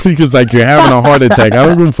 Because like you're having a heart attack. I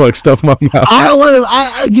don't give a fuck. Stuff my mouth. I don't want to.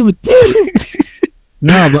 I give a damn.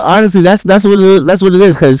 No, but honestly, that's what it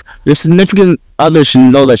is. Because your significant other should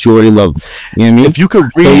know that you already love them. You know what I mean? If you could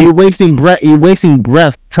read, so you're wasting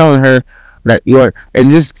breath telling her that you're, and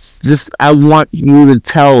just I want you to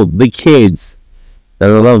tell the kids that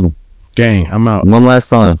I love them. Gang, I'm out. One last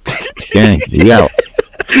time. Gang, you out.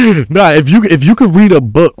 Nah, if you could read a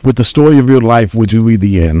book with the story of your life, would you read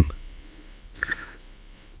the end?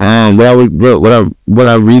 Would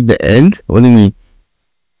I read the end? What do you mean?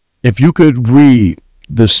 If you could read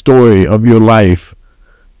the story of your life,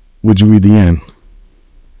 would you read the end?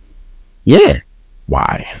 Yeah.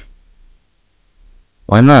 Why?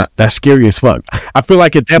 Why not? That's scary as fuck. I feel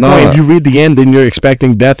like at that point, if you read the end, then you're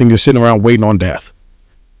expecting death and you're sitting around waiting on death.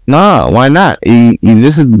 No, why not?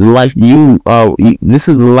 This is the life you this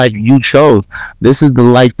is the life you chose. This is the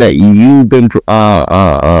life that you've been doing.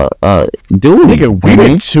 Nigga, we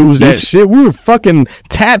didn't choose that shit. We were fucking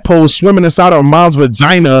tadpoles swimming inside our mom's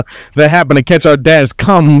vagina that happened to catch our dad's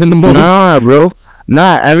cum in the morning. Nah, bro.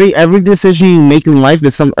 Nah, every decision you make in life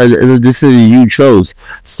is a decision you chose.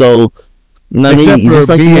 So, except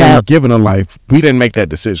for being given a life, we didn't make that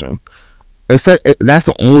decision. That's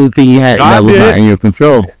the only thing you had that was not in your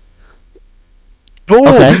control. Oh,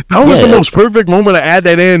 okay. That was the most perfect moment to add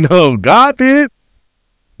that in. Oh, God did.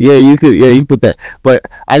 Yeah, you could. Yeah, you put that. But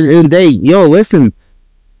at the end of the day, yo, listen.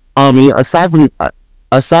 Aside from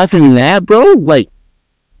that, bro, like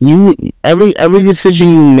every decision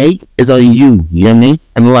you make is on you. You know what I mean?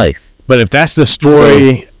 And life. But if that's the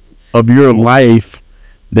story of your life,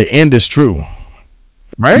 the end is true,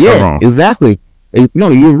 right? Yeah, or wrong? Exactly. No,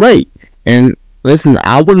 you're right. And listen,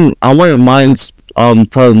 I wouldn't mind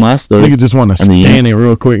telling my story. Nigga just want to scan it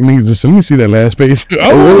real quick. Nigga just let me see that last page.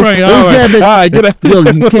 All right, get up.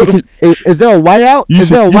 Is there a whiteout? You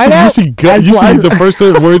see the first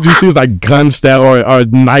words you see is like gun stab or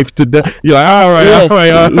knife to death. You're like, all right.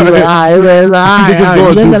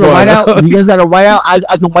 You guys got a whiteout?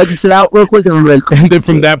 I can wipe this shit out real quick. And then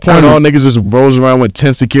from that point on, niggas just rolls around with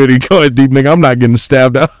 10 security guards deep. Nigga, I'm not getting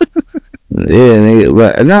stabbed out. Yeah,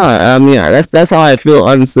 but no, I mean that's how I feel,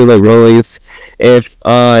 honestly. Like, bro, if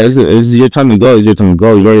it's your time to go, it's your time to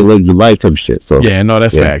go. You already lived your life, type of shit. So yeah, no,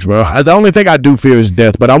 that's facts, bro. The only thing I do fear is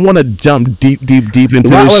death, but I want to jump deep into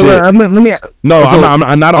this shit. I'm not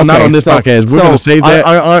on this podcast. We're gonna save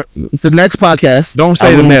that. The next podcast. Don't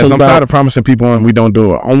say the next. I'm tired of promising people and we don't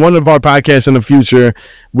do it. On one of our podcasts in the future,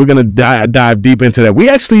 we're gonna dive deep into that. We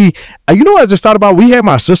actually, you know what I just thought about? We had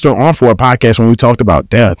my sister on for a podcast when we talked about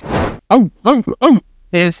death.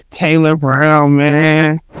 It's Taylor Brown,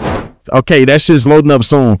 man. Okay, that shit's loading up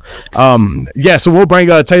soon. So we'll bring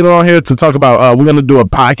Taylor on here to talk about. We're gonna do a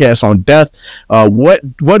podcast on death. What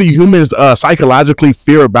do humans psychologically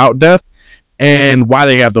fear about death, and why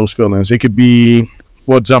they have those feelings? It could be.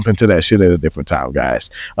 We'll jump into that shit at a different time, guys.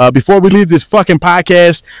 Before we leave this fucking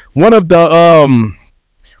podcast, one of the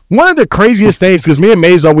craziest things, because me and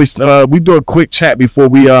Maze always we do a quick chat before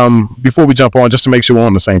we jump on, just to make sure we're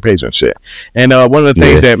on the same page and shit. And one of the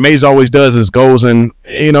things that Maze always does is goes and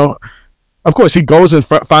of course he goes and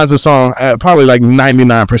finds a song probably like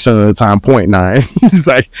 99% of the time, 0.9. He's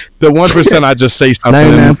like the 1% I just say something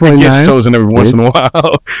and it gets chosen every once in a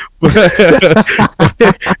while.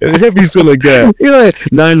 It be still good. You're like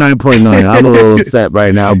 99.9. I'm a little upset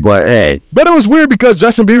right now, but hey. But it was weird because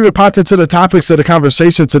Justin Bieber popped into the topics of the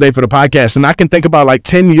conversation today for the podcast, and I can think about like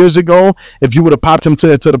 10 years ago, if you would have popped him to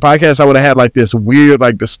the podcast, I would have had like this weird,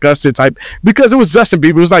 like disgusted type, because it was Justin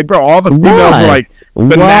Bieber. It was like, bro, all the females were like,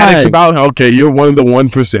 fanatics about. Okay, you're one of the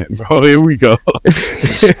 1%, bro. Here we go.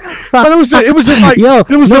 But it was just like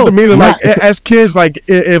it was something meaning like as kids, like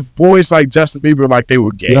if boys like Justin Bieber, like they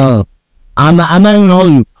were gay. Yo, I'm not even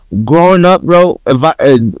holding you. Growing up, bro, if I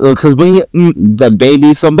because when the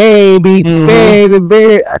baby,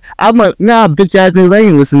 baby, I'm like, nah, bitch ass niggas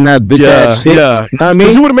ain't listening to that bitch ass shit. Yeah, you know what I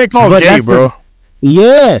mean, you would have been called gay, bro.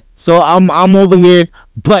 Yeah, so I'm over here,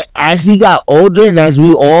 but as he got older and as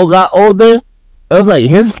we all got older, it was like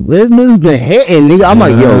his nigga's been hitting, nigga. I'm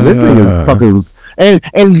like, yo, this nigga's fucking.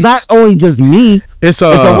 And not only just me, it's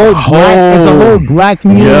a whole black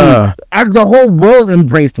community. Yeah. The whole world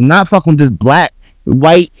embraced him, not fucking just black,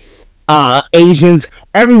 white, Asians,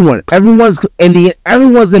 everyone's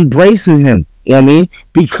embracing him. You know what I mean?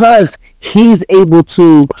 Because he's able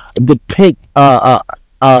to depict a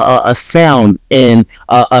sound and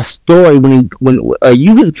a story when you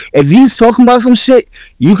can, if he's talking about some shit,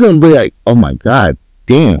 you can be like, oh my god,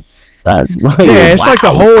 damn. It's like the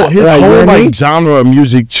whole genre of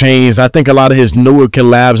music changed. I think a lot of his newer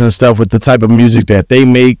collabs and stuff with the type of music that they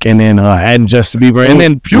make, and then adding Justin Bieber, and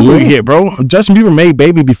then puberty hit, bro. Justin Bieber made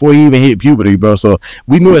Baby before he even hit puberty, bro. So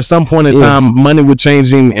we knew at some point in time money was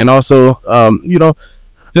changing, and also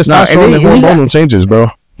just not showing the hormonal changes, bro.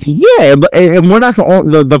 Yeah, but and we're not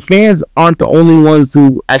the fans aren't the only ones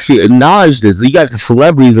who actually acknowledge this. You got the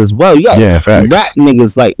celebrities as well. You got rap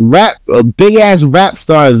niggas, like big ass rap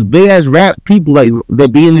stars, big ass rap people like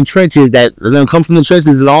that be in the trenches, that come from the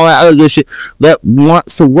trenches and all that other good shit, that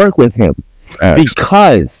wants to work with him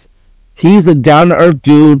because he's a down to earth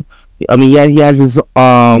dude. I mean, yeah, he has his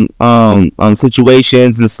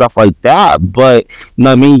situations and stuff like that, but you know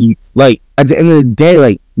what I mean, like at the end of the day,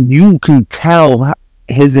 like you can tell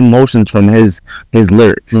his emotions from his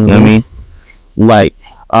lyrics. You know what I mean? Like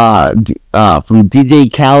from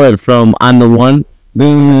DJ Khaled from I'm the One.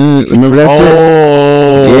 Remember that shit?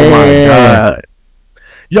 Oh my god.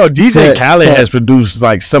 Yo, DJ Khaled has produced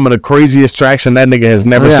like some of the craziest tracks, and that nigga has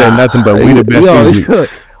never said nothing but we the best music.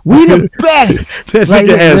 We the best. That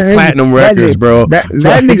nigga has platinum records, bro. That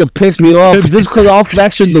nigga pissed me off just because off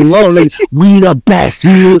that shit alone. Like, we the best.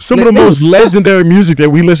 Some of the most legendary music that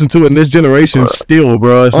we listen to in this generation still,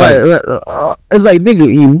 bro. It's like,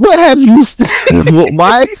 nigga, what have you said?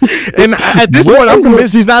 What? And at this point, I'm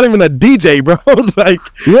convinced he's not even a DJ, bro. Like,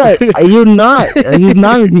 yeah, you're not. He's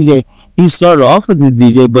not a DJ. He started off as a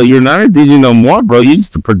DJ, but you're not a DJ no more, bro. You're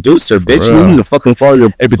just a producer, bitch. You need to fucking follow your.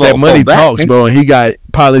 But that money talks, bro. And he got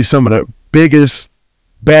probably some of the biggest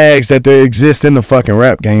bags that there exist in the fucking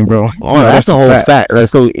rap game, bro. Oh, that's the whole fact. Like,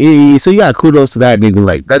 so you got kudos to that nigga.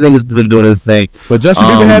 Like, that nigga's been doing his thing. But Justin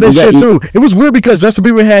Bieber had his shit too. It was weird because Justin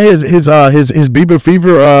Bieber had his Bieber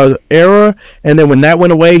Fever era, and then when that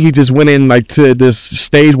went away, he just went in like to this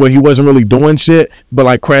stage where he wasn't really doing shit, but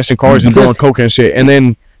like crashing cars and doing coke and shit, and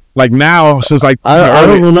then. Like now, since like I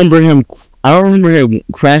don't remember him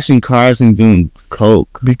crashing cars and doing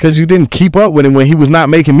coke because you didn't keep up with him when he was not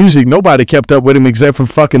making music. Nobody kept up with him except for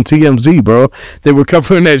fucking TMZ, bro. They were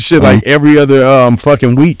covering that shit like every other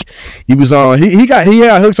fucking week. He was on. He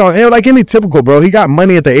had hooks on like any typical, bro. He got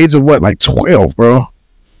money at the age of what, like 12, bro.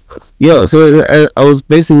 Yo, so I was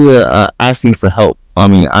basically asking for help. I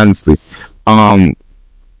mean, honestly, and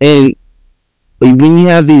like, when you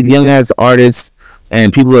have these young ass artists.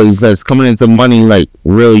 And people that's coming into money like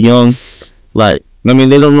real young, like I mean,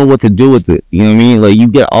 they don't know what to do with it. You know what I mean? Like you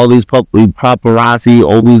get all these paparazzi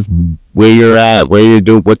always where you're at, where you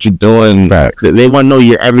do, what you're doing. Facts. They want to know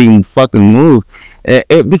your every fucking move.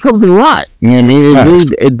 It becomes a lot. You know what I mean?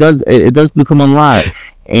 It does become a lot.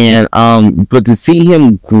 And but to see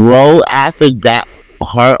him grow after that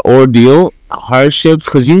hard ordeal, hardships,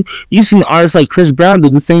 because you seen artists like Chris Brown do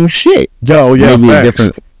the same shit. Yo, yeah, maybe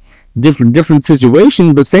facts. different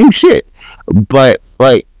situation, but same shit. But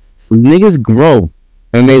like niggas grow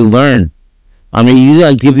and they learn. I mean, you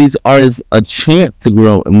gotta give these artists a chance to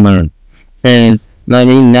grow and learn. And I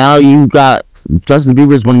mean, now you got Justin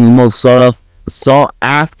Bieber is one of the most sought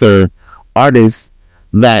after artists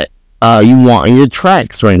that you want in your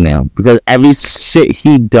tracks right now, because every shit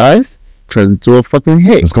he does turns into a fucking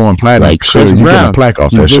hit. It's going platinum. Like Chris Brown, you get a plaque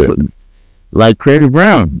off that shit. Like Chris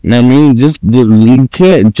Brown. I mean, you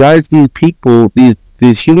can't judge these people,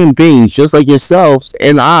 these human beings, just like yourselves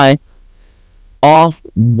and I, off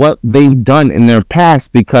what they've done in their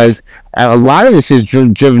past, because a lot of this is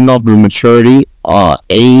driven off of maturity,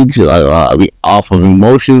 age, off of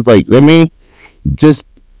emotions. Like, I mean, just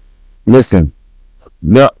listen.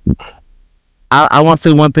 I want to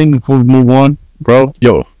say one thing before we move on, bro.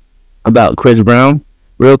 Yo, about Chris Brown,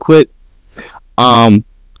 real quick.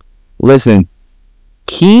 Listen,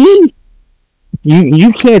 you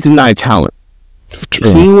can't deny talent.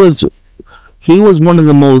 True. He was one of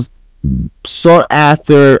the most sought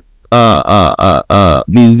after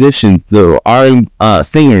musicians, the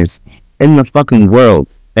singers in the fucking world.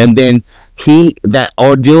 And then that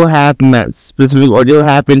specific ordeal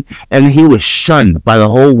happened, and he was shunned by the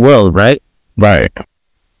whole world, right? Right.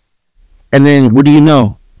 And then what do you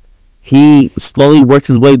know? He slowly works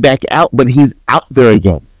his way back out, but he's out there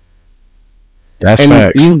again. That's and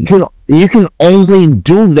facts. You can only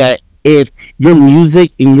do that if your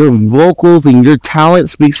music and your vocals and your talent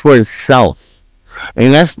speaks for itself.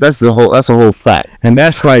 And that's a whole fact. And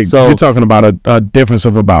that's like, so, you're talking about a difference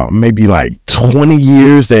of about maybe like 20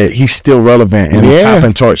 years that he's still relevant and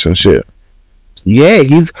topping charts and shit. Yeah,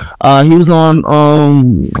 he was on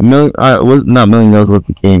not Million Dollars Worth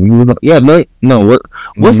of Game. He was on,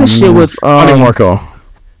 what's the shit with Funny Marco?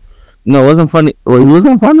 No, it wasn't Funny. Well, he was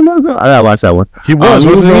on Funny Marco. I gotta watch that one. He was.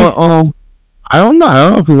 Was on I don't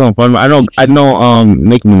know if he was on Funny. I know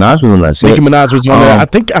Nicki Minaj was on that shit. Nicki Minaj was on that.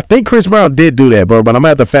 I think Chris Brown did do that, bro. But I'm gonna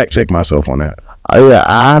have to fact check myself on that. Yeah,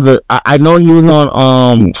 I know he was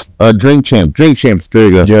on Drink Champs. There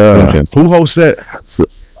you go. Yeah. Who hosts that?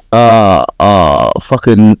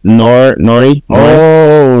 Fucking Nori.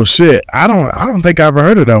 Oh shit! I don't think I ever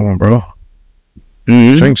heard of that one, bro.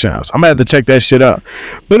 Mm-hmm. Drink Champs. I'm gonna have to check that shit out.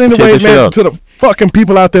 But anyway, man, to the fucking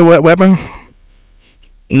people out there, what weapon?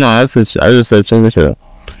 No, I just said check that shit out.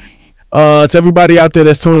 To everybody out there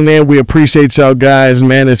that's tuning in, we appreciate y'all guys,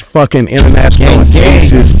 man. It's fucking International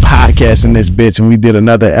Gangsters podcast in this bitch, and we did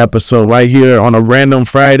another episode right here on a random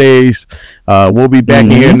Fridays. We'll be back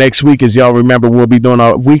in here next week. As y'all remember, we'll be doing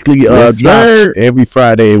our weekly drops every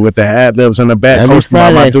Friday with the ad-libs in the back, hosted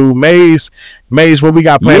by my dude Maze. Maze, what we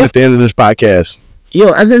got planned at the end of this podcast?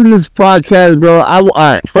 Yo, at the end of this podcast, bro, all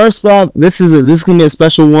right, first off, this is gonna be a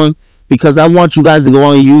special one, because I want you guys to go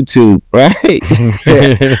on YouTube, right?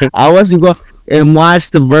 I want you to go and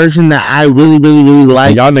watch the version that I really, really, really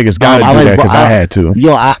like. Y'all niggas gotta do that, because I had to.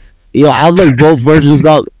 I like both versions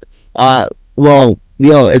out.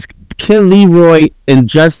 It's Kid Leroy and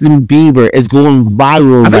Justin Bieber is going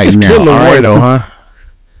viral right now. I think it's Kid Leroy though, huh?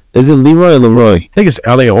 Is it Leroy or Leroy? I think it's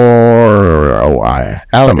L-A-R-O-I.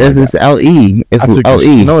 It's L-E. It's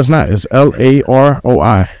L-E. No, it's not. It's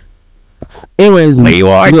L-A-R-O-I. Anyways,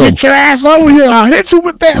 Leroy, get your ass over here. I'll hit you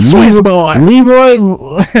with that Swiss boy. Leroy,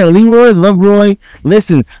 Leroy.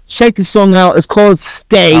 Listen, check this song out. It's called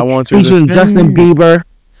Stay, featuring Justin Bieber.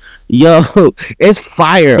 Yo, it's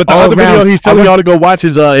fire. But the other video he's telling y'all to go watch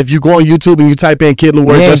is if you go on YouTube and you type in Kid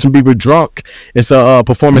Leroy Justin Bieber drunk, it's a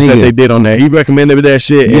performance that they did on there. He recommended that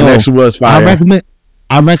shit, and it actually was fire.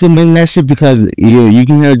 I recommend that shit because you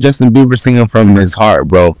can hear Justin Bieber singing from his heart,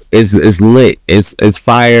 bro. It's lit. It's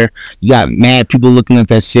fire. You got mad people looking at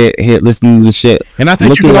that shit, listening to the shit. And I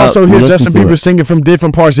think you can also hear Justin Bieber singing from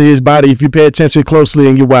different parts of his body if you pay attention closely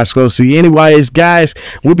and you watch closely. Anyways, guys,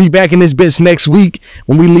 we'll be back in this bitch next week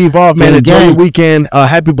when we leave off, man. Enjoy your weekend.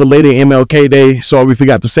 Happy belated MLK Day. Sorry we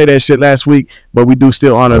forgot to say that shit last week, but we do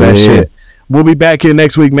still honor that shit. We'll be back here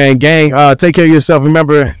next week, man. Gang, take care of yourself.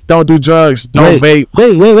 Remember, don't do drugs, don't vape.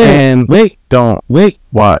 Wait. Don't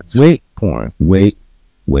watch porn. Wait.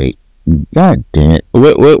 God damn it.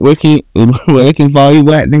 Where can follow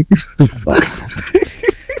you at, nigga?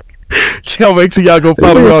 Yo, make sure y'all go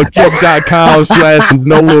follow me on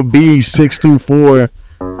kev.com/NolaB624.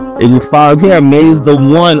 And you follow here, Maze the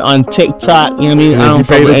One on TikTok. You know what I mean? I don't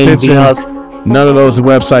follow anything else. None of those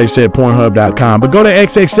websites said Pornhub.com. But go to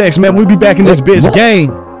XXX, man. We'll be back in this bitch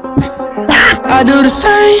game. I do the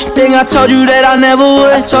same thing I told you that I never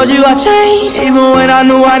would. I told you I changed, even when I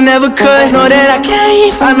knew I never could. Know that I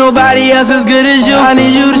can't find nobody else as good as you. I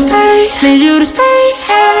need you to stay,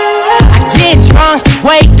 I get drunk,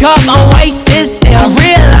 wake up, I'm wasted still. I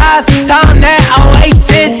realize the time that I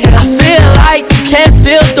wasted. I feel like you can't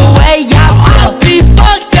feel the way I feel. I'll be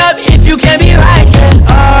fucked up if you can't be right.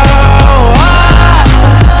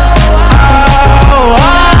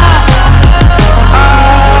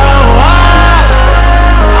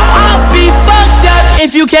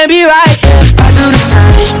 If you can't be right, I do the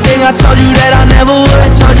same thing I told you that I never would. I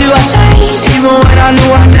told you I changed, even when I knew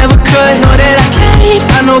I never could. Know that I can't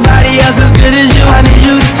find nobody else as good as you. I need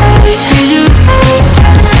you to stay,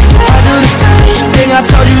 I do the same thing I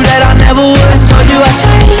told you that I never would. I told you I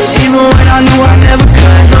changed, even when I knew I never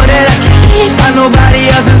could. Know that I can't find nobody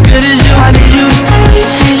else as good as you. I need you to stay,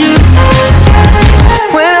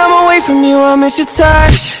 When I'm away from you, I miss your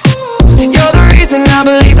touch. You're the reason I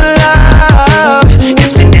believe in love.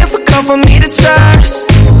 It's been difficult for me to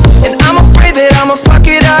trust, and I'm afraid that I'ma fuck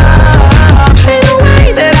it up. Ain't no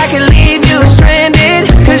way that I can leave you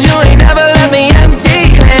stranded, cause you ain't never left me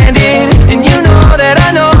empty-handed. And you know that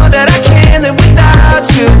I can live without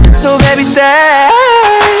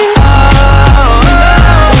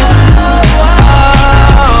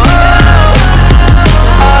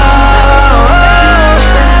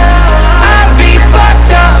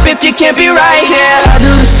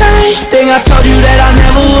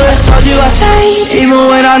told you I changed. Even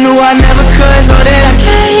when I knew I never could, know that I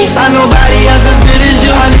can't find nobody else as good as you.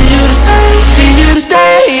 I need you to stay, need you to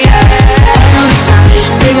stay, yeah. I do the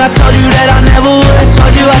same thing I told you that I never would. I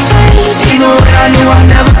told you I changed. Even when I knew I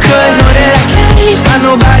never could, know that I can't find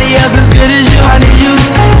nobody else as good as you. I need you to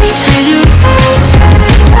stay, need you to stay,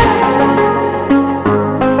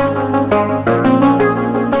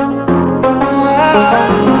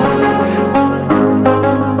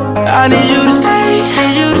 I need you to